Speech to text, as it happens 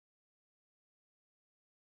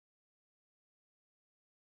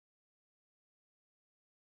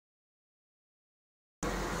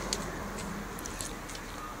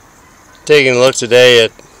Taking a look today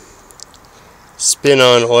at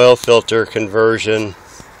spin-on oil filter conversion.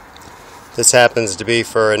 This happens to be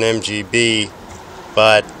for an MGB,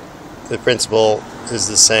 but the principle is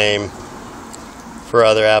the same for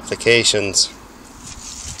other applications.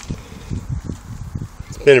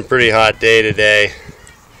 It's been a pretty hot day today.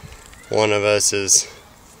 One of us is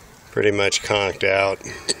pretty much conked out.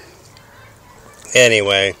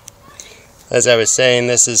 Anyway, as I was saying,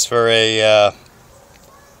 this is for a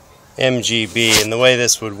MGB, and the way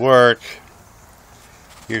this would work,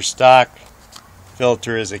 your stock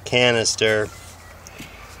filter is a canister.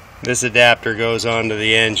 This adapter goes onto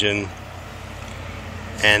the engine,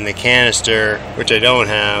 and the canister, which I don't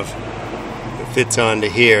have, fits onto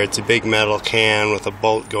here. It's a big metal can with a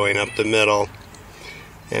bolt going up the middle,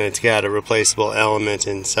 and it's got a replaceable element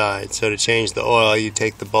inside. So to change the oil, you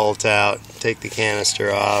take the bolt out, take the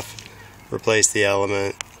canister off, replace the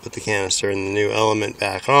element, put the canister and the new element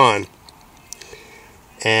back on.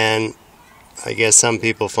 And I guess some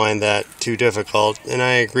people find that too difficult, and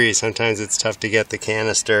I agree. Sometimes it's tough to get the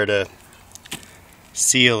canister to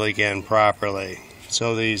seal again properly.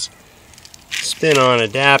 So these spin-on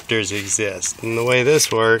adapters exist, and the way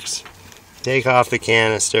this works, take off the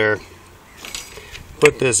canister,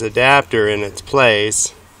 put this adapter in its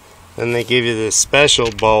place, then they give you this special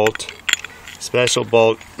bolt. Special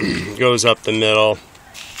bolt goes up the middle.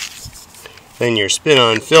 Then your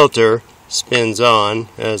spin-on filter spins on,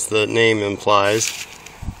 as the name implies,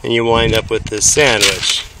 and you wind up with this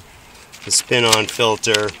sandwich: the spin-on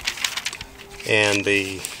filter and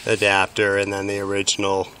the adapter, and then the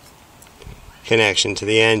original connection to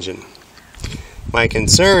the engine. My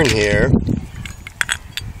concern here,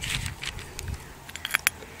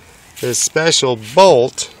 this special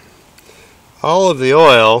bolt, all of the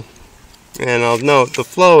oil, and I'll note the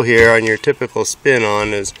flow here on your typical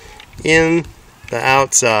spin-on is in the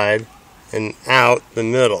outside and out the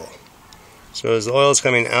middle. So as the oil is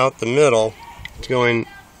coming out the middle, it's going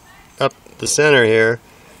up the center here,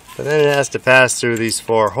 but then it has to pass through these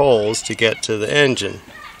 4 holes to get to the engine.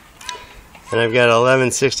 And I've got an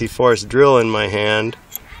 11/64 drill in my hand.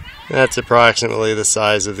 That's approximately the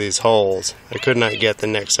size of these holes. I could not get the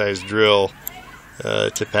next size drill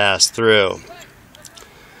to pass through.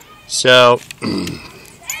 So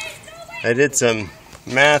I did some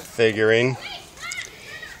math figuring.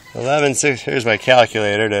 11/6, here's my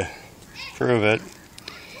calculator to prove it.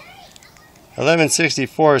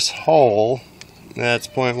 11/64 hole, that's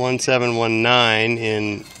 0.1719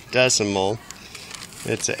 in decimal.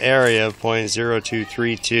 It's an area of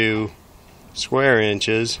 0.0232 square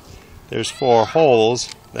inches. There's 4 holes.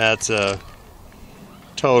 That's a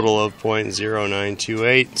total of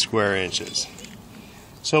 0.0928 square inches.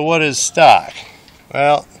 So what is stock?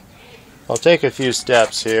 Well, I'll take a few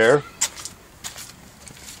steps here.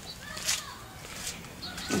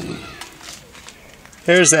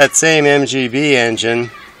 Here's that same MGB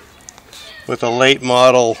engine with a late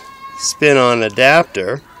model spin-on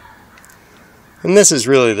adapter. And this is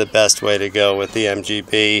really the best way to go with the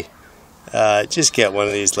MGB. Just get one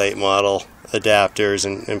of these late model adapters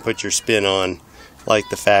and put your spin on like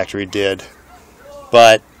the factory did.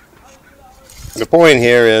 But the point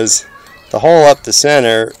here is the hole up the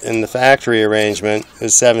center in the factory arrangement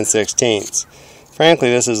is 7/16. Frankly,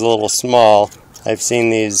 this is a little small. I've seen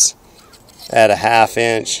these at a 1/2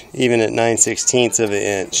 inch, even at 9/16 of an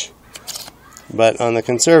inch. But on the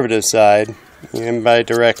conservative side, and by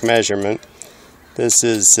direct measurement, this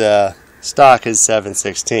is stock is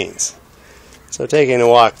 7/16. So taking a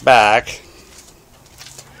walk back,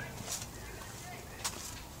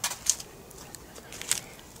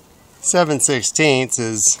 (7/16)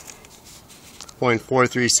 is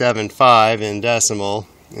 0.4375 in decimal,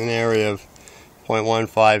 an area of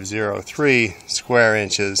 0.1503 square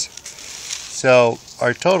inches. So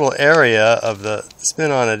our total area of the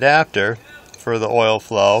spin-on adapter for the oil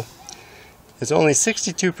flow is only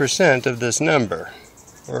 62% of this number,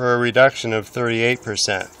 or a reduction of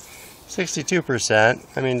 38%. 62%,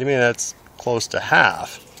 I mean, to me that's close to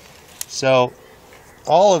half. So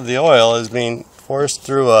all of the oil is being forced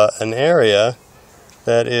through an area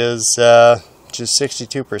that is just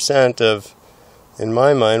 62% of, in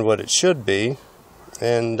my mind, what it should be.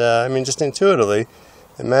 And I mean, just intuitively,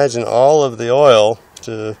 imagine all of the oil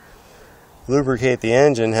to lubricate the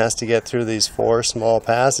engine has to get through these 4 small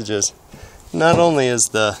passages. Not only is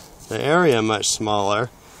the area much smaller,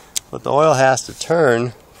 but the oil has to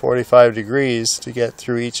turn 45 degrees to get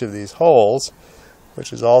through each of these holes,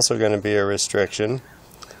 which is also going to be a restriction.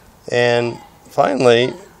 And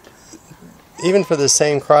finally, even for the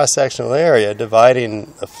same cross-sectional area,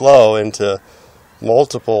 dividing the flow into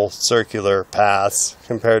multiple circular paths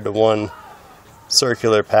compared to one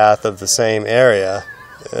circular path of the same area,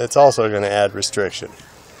 it's also going to add restriction.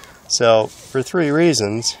 So for three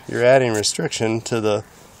reasons, you're adding restriction to the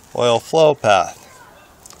oil flow path.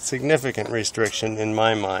 Significant restriction in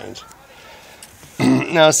my mind.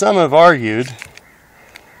 Now some have argued,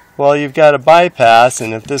 well, you've got a bypass,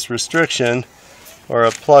 and if this restriction or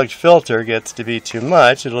a plugged filter gets to be too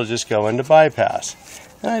much, it'll just go into bypass.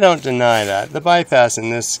 And I don't deny that. The bypass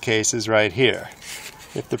in this case is right here.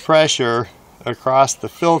 If the pressure across the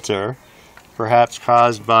filter, perhaps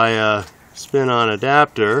caused by a spin-on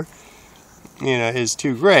adapter, is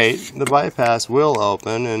too great, the bypass will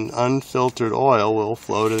open and unfiltered oil will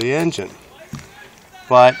flow to the engine.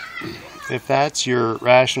 But if that's your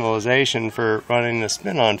rationalization for running the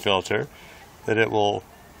spin-on filter, that it will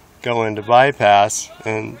go into bypass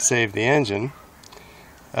and save the engine,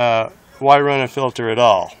 why run a filter at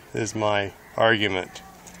all, is my argument.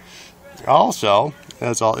 Also,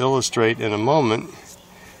 as I'll illustrate in a moment,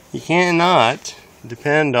 you cannot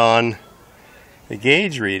depend on the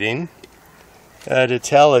gauge reading to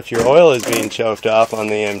tell if your oil is being choked off on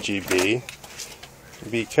the MGB,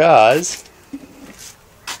 because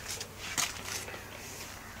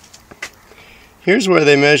here's where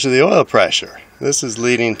they measure the oil pressure. This is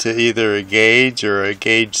leading to either a gauge or a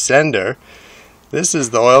gauge sender. This is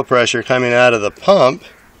the oil pressure coming out of the pump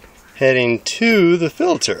heading to the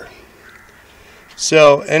filter.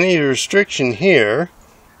 So any restriction here,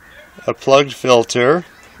 a plugged filter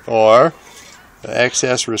or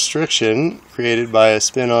excess restriction created by a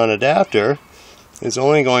spin-on adapter, is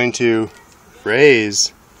only going to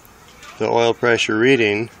raise the oil pressure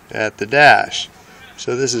reading at the dash.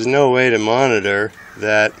 So this is no way to monitor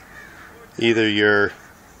that either your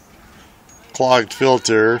clogged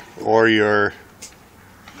filter or your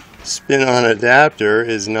spin-on adapter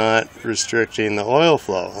is not restricting the oil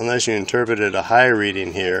flow, unless you interpreted a high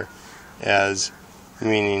reading here as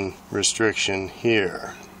meaning restriction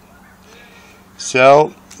here.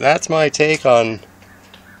 So that's my take on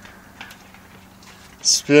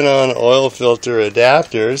spin-on oil filter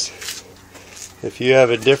adapters. If you have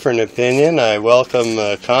a different opinion, I welcome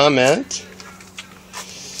a comment.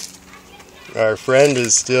 Our friend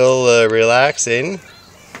is still relaxing,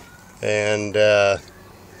 and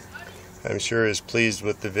I'm sure is pleased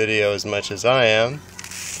with the video as much as I am.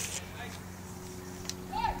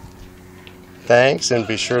 Thanks, and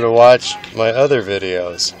be sure to watch my other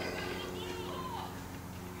videos.